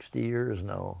 55, 60 years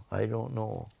now. I don't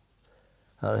know.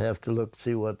 I'll have to look,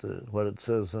 see what it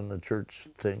says in the church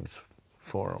things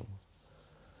for him.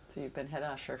 So you've been head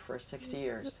usher for 60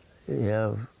 years.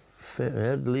 Yeah,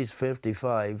 at least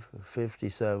 55,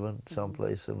 57,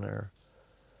 someplace in there.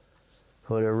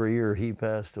 Whatever year he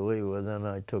passed away, well, then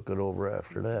I took it over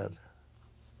after that.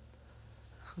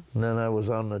 And then I was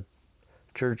on the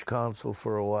church council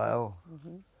for a while.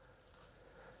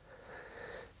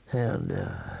 And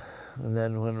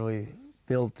then when we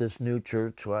built this new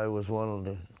church, well, I was one of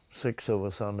the 6 of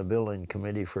us on the building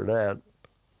committee for that.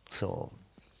 So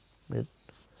it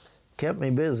kept me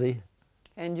busy.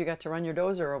 And you got to run your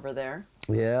dozer over there.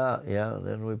 Yeah.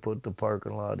 Then we put the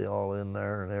parking lot all in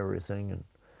there and everything, and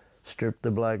stripped the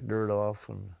black dirt off,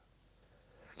 and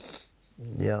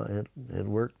yeah, it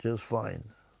worked just fine.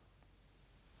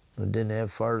 I didn't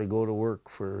have far to go to work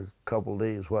for a couple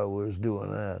days while we was doing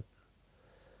that.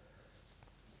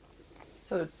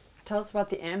 So tell us about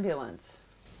the ambulance.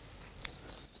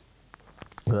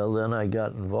 Well, then I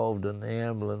got involved in the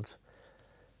ambulance.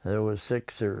 There was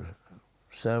 6 or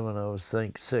 7, I was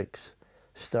think 6,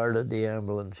 started the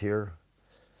ambulance here.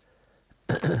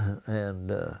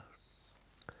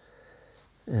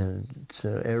 And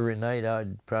so every night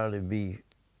I'd probably be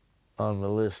on the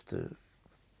list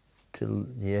till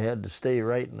you had to stay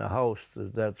right in the house.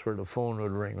 That's where the phone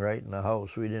would ring, right in the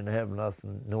house. We didn't have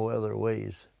nothing, no other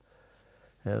ways.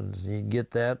 And you'd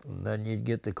get that, and then you'd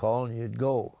get the call, and you'd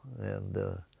go. And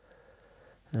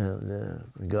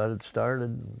we got it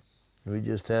started. We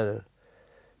just had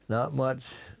not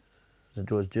much.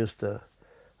 It was just a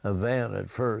van at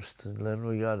first, and then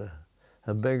we got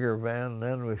a bigger van, and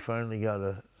then we finally got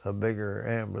a bigger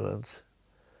ambulance.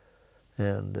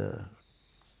 And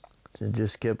it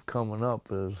just kept coming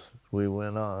up as we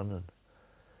went on.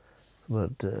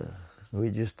 But we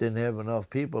just didn't have enough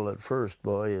people at first,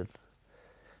 boy.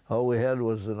 All we had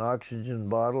was an oxygen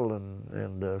bottle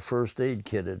and a first aid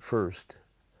kit at first.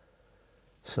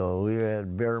 So we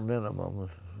had bare minimum,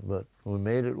 but we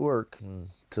made it work. And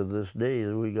to this day,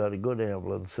 we got a good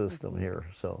ambulance system here,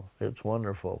 so it's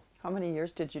wonderful. How many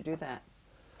years did you do that?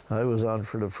 I was on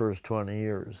for the first 20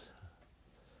 years.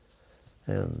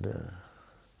 And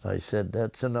I said,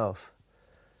 that's enough.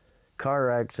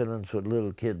 Car accidents with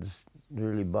little kids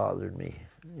really bothered me,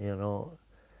 you know.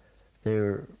 they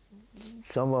were,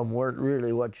 some of them weren't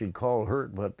really what you'd call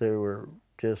hurt, but they were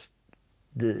just,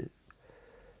 they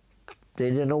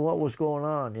didn't know what was going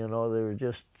on, you know. They were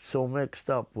just so mixed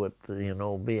up with, you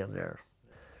know, being there.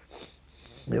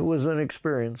 It was an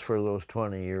experience for those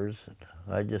 20 years.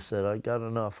 I just said, I got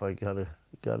enough. I gotta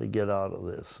get out of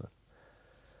this.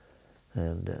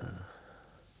 And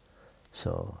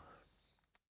so.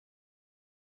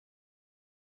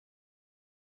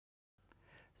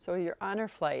 So your honor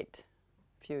flight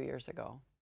a few years ago.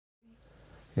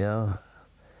 Yeah.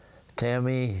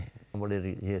 Tammy,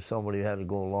 somebody had to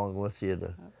go along with you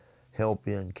to help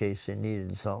you in case you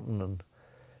needed something.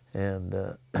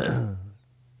 And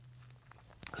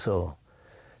so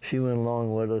she went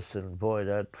along with us, and boy,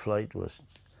 that flight was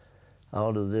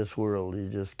out of this world. You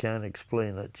just can't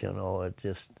explain it, you know. It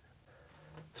just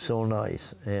so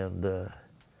nice. And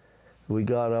we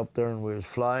got up there and we was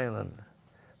flying, and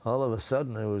all of a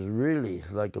sudden it was really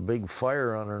like a big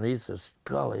fire underneath us.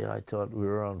 Golly, I thought we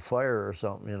were on fire or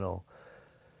something, you know.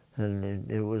 And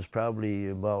it was probably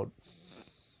about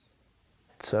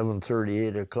 7:30,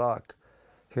 8 o'clock.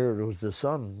 Here it was the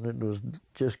sun. It was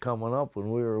just coming up,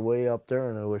 and we were way up there,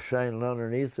 and it was shining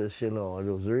underneath us, you know. It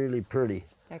was really pretty.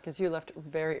 Yeah, because you left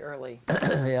very early.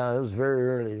 Yeah, it was very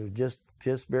early. It was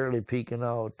just barely peeking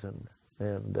out, and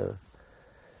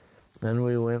then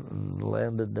we went and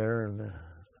landed there in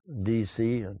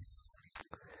D.C. and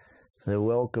the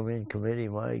welcoming committee.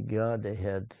 My God, they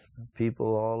had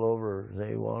people all over.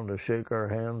 They wanted to shake our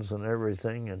hands and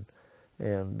everything,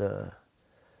 and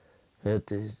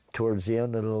towards the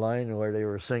end of the line where they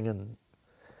were singing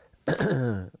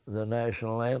the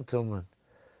national anthem,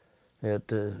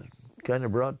 it kind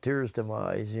of brought tears to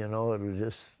my eyes, you know. It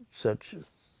was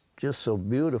just so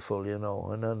beautiful, you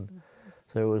know. And then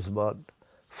there was about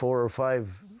 4 or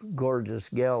 5 gorgeous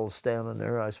gals standing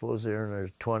there. I suppose they're in their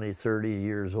 20, 30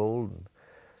 years old. And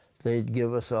they'd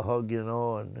give us a hug, you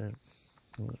know, and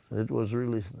it was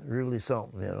really, really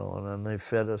something, you know. And then they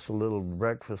fed us a little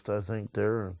breakfast, I think,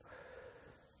 there. And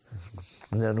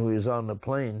then we was on the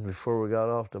plane. Before we got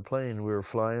off the plane, we were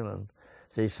flying, and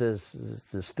they says,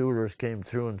 the stewardess came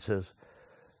through and says,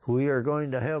 "We are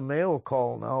going to have mail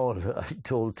call now." And I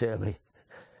told Tammy,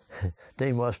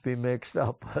 they must be mixed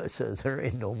up. I said, there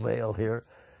ain't no mail here.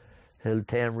 And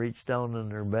Tam reached down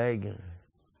in her bag, and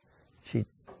she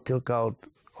took out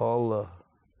all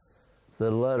the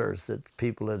letters that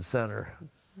people had sent her.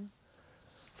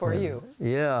 For you?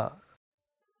 Yeah.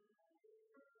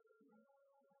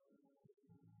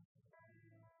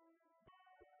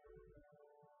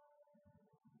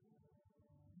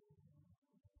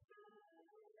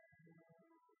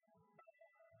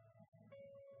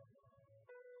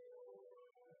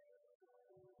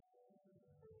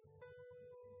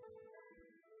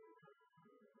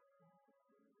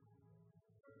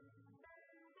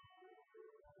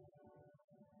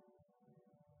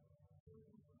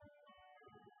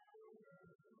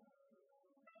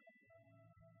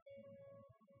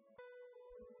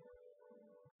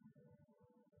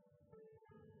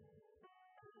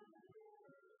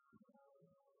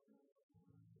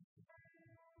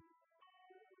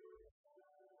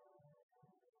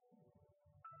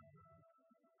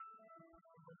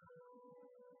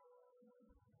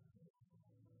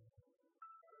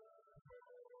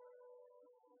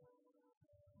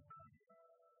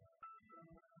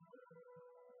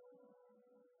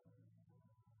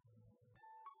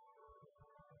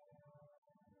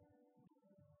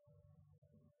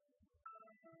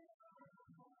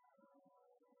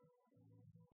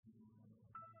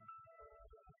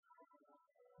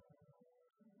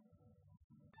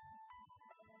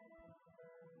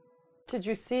 What did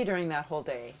you see during that whole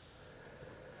day?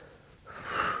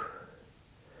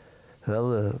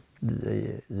 Well,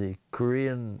 the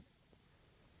Korean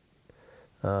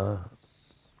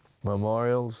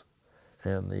memorials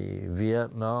and the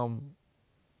Vietnam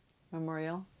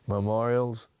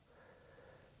memorials.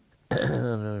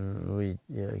 And we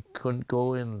couldn't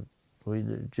go in. We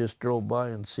just drove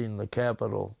by and seen the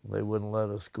Capitol. They wouldn't let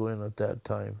us go in at that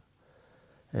time.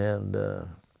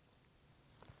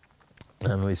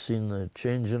 And we seen the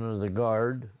changing of the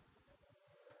guard.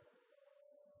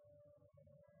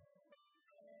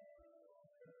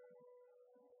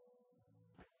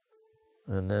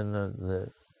 And then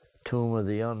the tomb of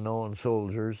the unknown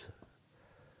soldiers.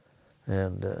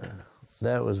 And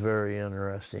that was very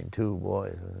interesting too,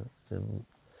 boy.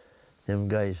 Them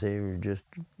guys, they were just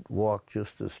walked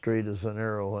just as straight as an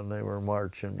arrow when they were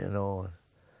marching, you know.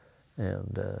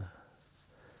 And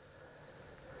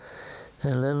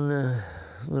then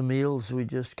the meals, we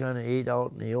just kind of ate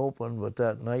out in the open, but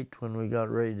that night when we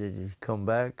got ready to come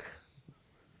back,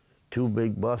 2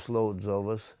 big bus loads of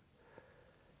us.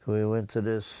 We went to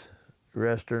this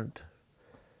restaurant,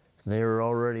 and they were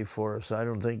all ready for us. I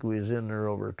don't think we was in there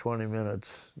over 20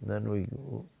 minutes. Then we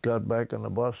got back on the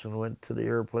bus and went to the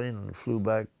airplane and flew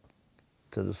back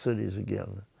to the cities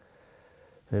again.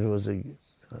 It was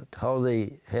how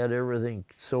they had everything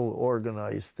so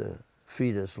organized to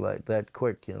feed us like that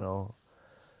quick, you know.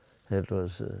 It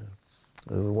was a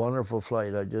wonderful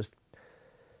flight.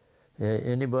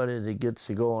 Anybody that gets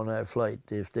to go on that flight,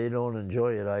 if they don't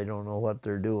enjoy it, I don't know what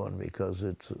they're doing, because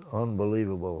it's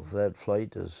unbelievable. That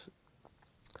flight is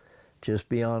just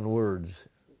beyond words.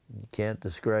 You can't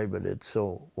describe it. It's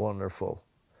so wonderful.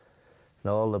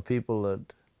 And all the people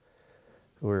that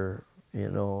were, you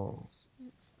know,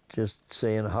 just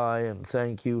saying hi and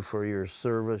thank you for your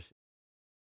service.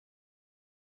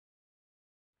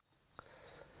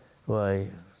 Why,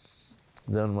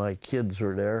 then my kids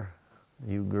were there.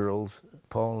 You girls,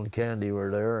 Paul and Candy were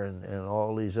there, and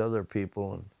all these other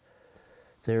people, and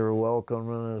they were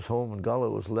welcoming us home. And God,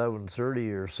 it was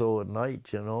 11:30 or so at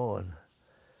night, you know, and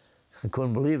I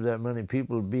couldn't believe that many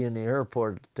people would be in the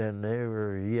airport. And they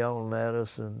were yelling at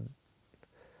us and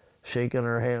shaking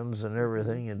our hands and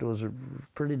everything. It was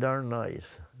pretty darn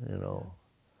nice, you know.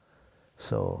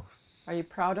 So. Are you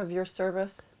proud of your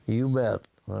service? You bet.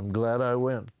 I'm glad I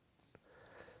went.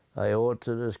 I owe it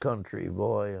to this country,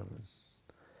 boy, and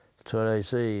that's what I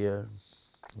say.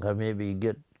 I maybe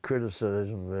get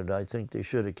criticism, but I think they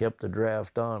should have kept the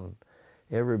draft on.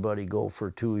 Everybody go for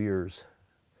 2 years.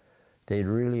 They'd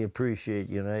really appreciate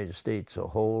the United States a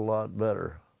whole lot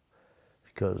better,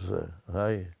 because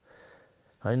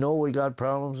I know we got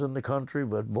problems in the country,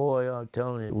 but boy, I'm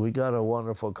telling you, we got a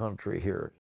wonderful country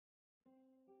here.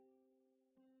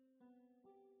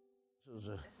 This is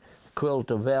a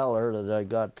quilt of valor that I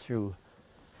got through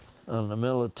on the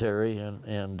military,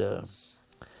 and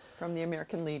from the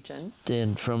American Legion.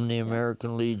 And from the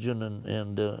American Legion,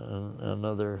 and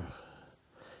another.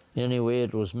 Anyway,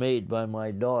 it was made by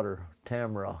my daughter,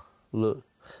 Tamara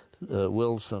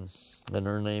Wilson, and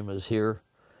her name is here.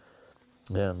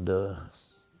 And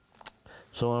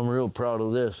so I'm real proud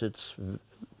of this. It's a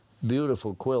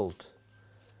beautiful quilt.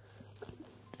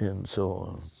 And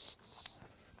so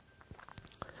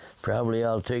probably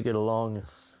I'll take it along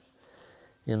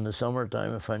in the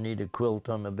summertime if I need a quilt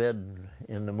on the bed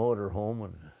in the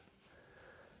motorhome.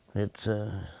 And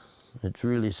it's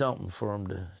really something for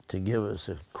them to give us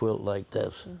a quilt like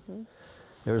this. Mm-hmm.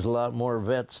 There's a lot more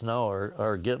vets now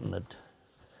are getting it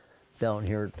down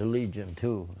here at the Legion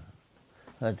too.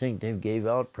 I think they gave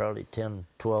out probably 10,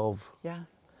 12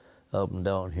 of them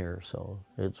down here, so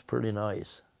it's pretty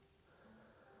nice.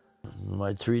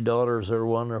 My 3 daughters are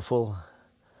wonderful,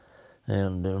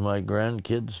 and my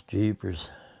grandkids, jeepers,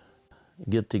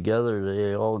 get together,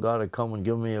 they all got to come and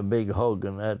give me a big hug,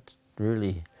 and that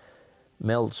really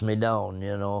melts me down,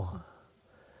 you know.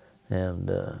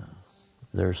 And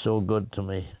they're so good to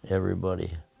me,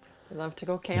 everybody. They love to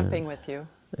go camping with you.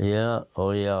 Yeah,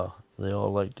 oh yeah. They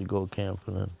all like to go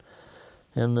camping.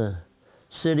 And the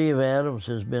city of Adams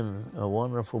has been a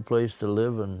wonderful place to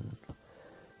live, and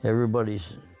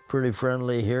everybody's pretty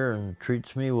friendly here and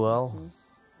treats me well. Mm-hmm.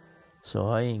 So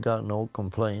I ain't got no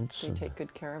complaints. They take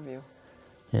good care of you.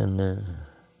 And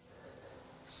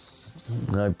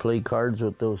I play cards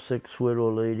with those 6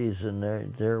 widow ladies, and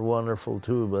they're wonderful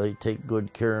too, but they take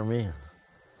good care of me,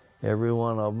 every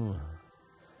one of them.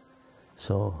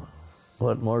 So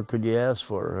what more could you ask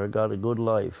for? I got a good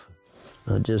life.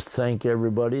 I just thank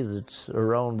everybody that's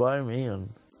around by me,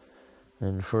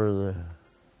 and for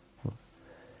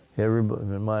everybody,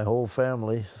 my whole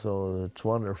family, so it's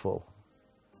wonderful.